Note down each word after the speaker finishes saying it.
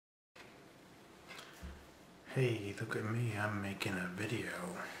Hey, look at me, I'm making a video.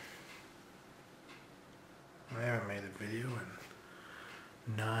 I haven't made a video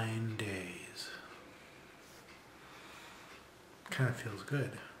in 9 days. Kind of feels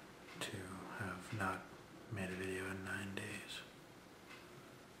good to have not made a video in 9 days.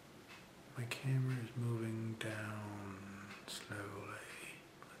 My camera is moving down slowly.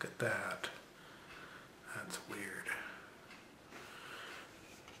 Look at that. That's weird.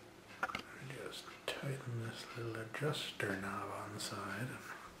 Just tighten this little adjuster knob on the side,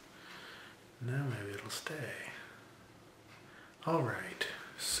 and now maybe it'll stay. Alright,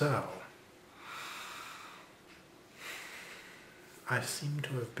 so I seem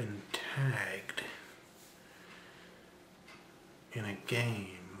to have been tagged in a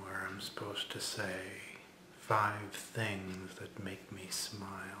game where I'm supposed to say 5 things that make me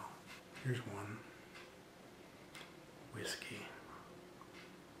smile. Here's one. Whiskey.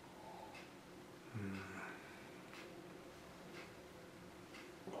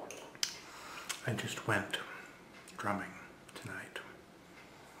 I just went drumming tonight,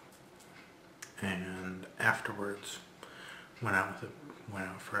 and afterwards went out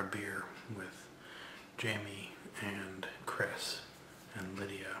for a beer with Jamie and Chris and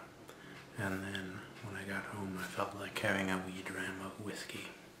Lydia, and then when I got home I felt like having a wee dram of whiskey.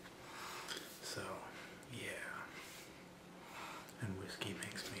 So yeah, and whiskey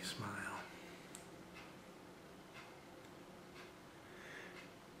makes me smile.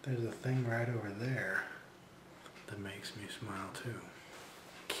 There's a thing right over there that makes me smile too.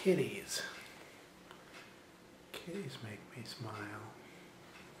 Kitties. Kitties make me smile.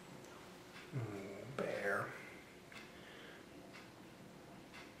 Oh, bear.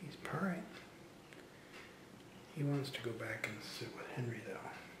 He's purring. He wants to go back and sit with Henry though.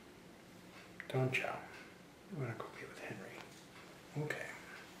 Don't you? You want to go be with Henry. Okay.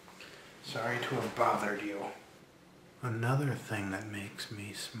 Sorry to have bothered you. Another thing that makes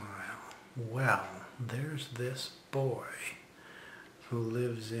me smile. Well, there's this boy who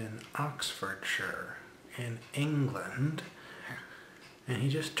lives in Oxfordshire in England, and he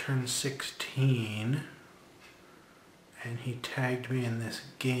just turned 16, and he tagged me in this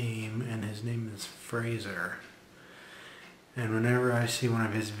game, and his name is Fraser. And whenever I see one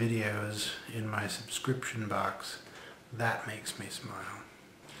of his videos in my subscription box, that makes me smile.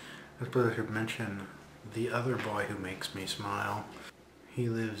 I suppose I should mention the other boy who makes me smile. He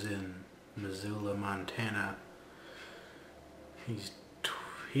lives in Missoula, Montana.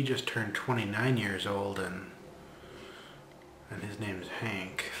 He just turned 29 years old, and his name's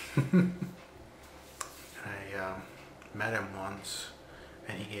Hank. I met him once,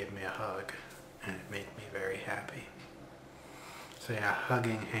 and he gave me a hug, and it made me very happy. So yeah,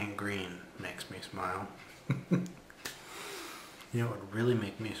 hugging Hank Green makes me smile. You know what would really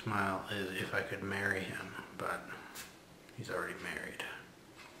make me smile is if I could marry him, but he's already married.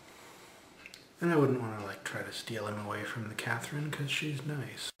 And I wouldn't want to try to steal him away from the Catherine because she's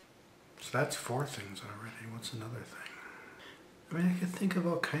nice. So that's 4 things already. What's another thing? I mean, I could think of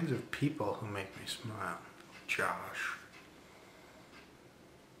all kinds of people who make me smile. Josh.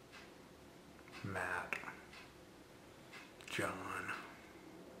 Matt. John.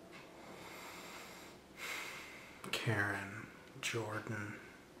 Karen. Jordan,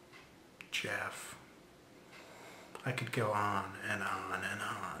 Jeff. I could go on and on and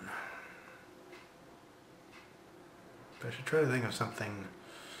on. But I should try to think of something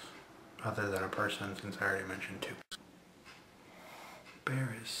other than a person, since I already mentioned 2.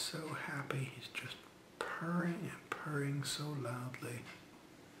 Bear is so happy, he's just purring and purring so loudly.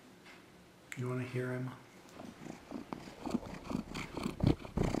 You want to hear him?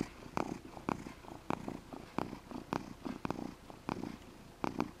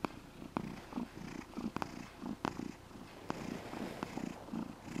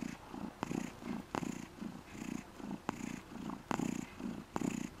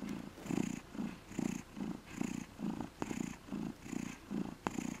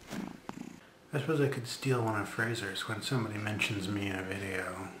 I suppose I could steal one of Fraser's. When somebody mentions me in a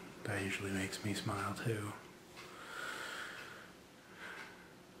video, that usually makes me smile too.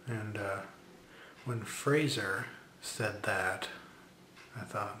 And when Fraser said that, I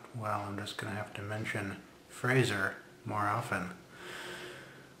thought, well, I'm just going to have to mention Fraser more often.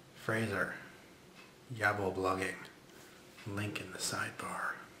 Fraser, Yabo blogging, link in the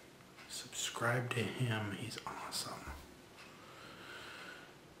sidebar. Subscribe to him, he's awesome.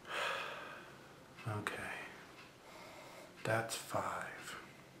 Okay, that's 5.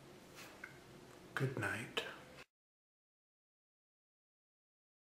 Good night.